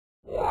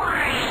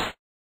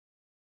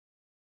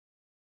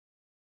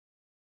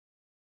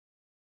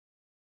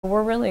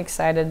We're really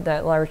excited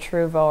that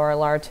Lartruvo or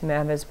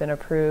Olaratumab has been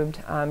approved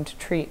to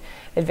treat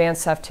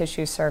advanced soft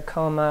tissue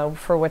sarcoma,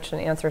 for which an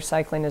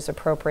anthracycline is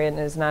appropriate and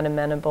is not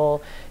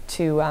amenable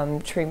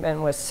to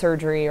treatment with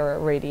surgery or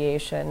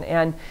radiation.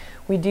 And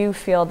we do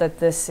feel that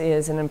this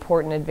is an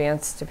important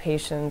advance to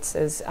patients.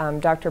 As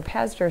Dr.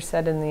 Pazder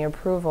said in the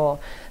approval,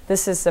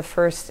 this is the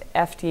first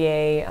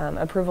FDA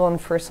approval in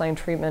first-line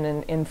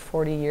treatment in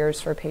 40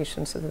 years for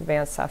patients with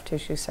advanced soft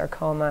tissue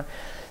sarcoma.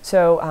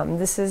 So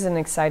this is an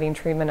exciting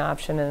treatment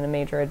option and a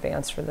major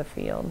advance for the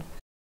field.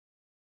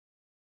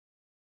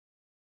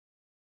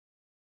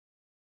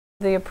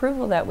 The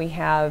approval that we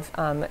have,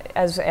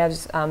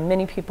 as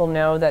many people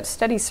know that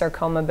study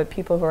sarcoma, but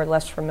people who are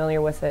less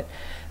familiar with it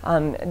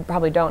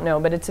probably don't know,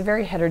 but it's a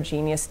very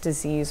heterogeneous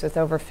disease with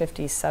over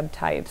 50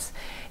 subtypes.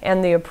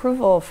 And the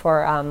approval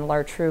for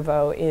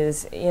Lartruvo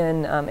is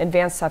in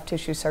advanced soft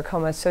tissue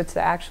sarcoma, so it's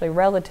actually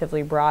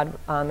relatively broad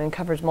and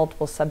covers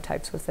multiple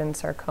subtypes within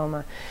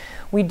sarcoma.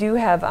 We do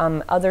have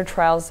other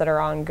trials that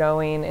are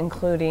ongoing,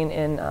 including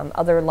in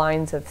other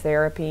lines of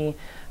therapy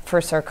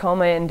for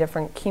sarcoma and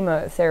different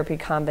chemotherapy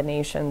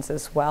combinations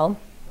as well.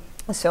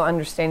 So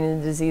understanding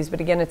the disease, but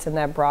again, it's in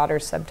that broader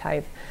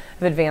subtype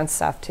of advanced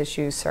soft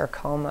tissue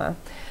sarcoma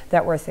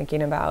that we're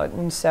thinking about.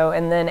 And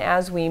then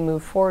as we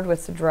move forward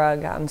with the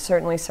drug,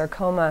 certainly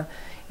sarcoma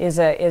is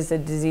a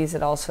disease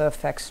that also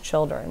affects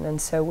children.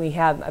 And so we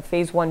have a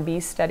phase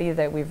 1b study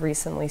that we've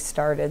recently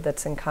started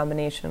that's in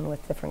combination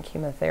with different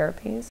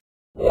chemotherapies.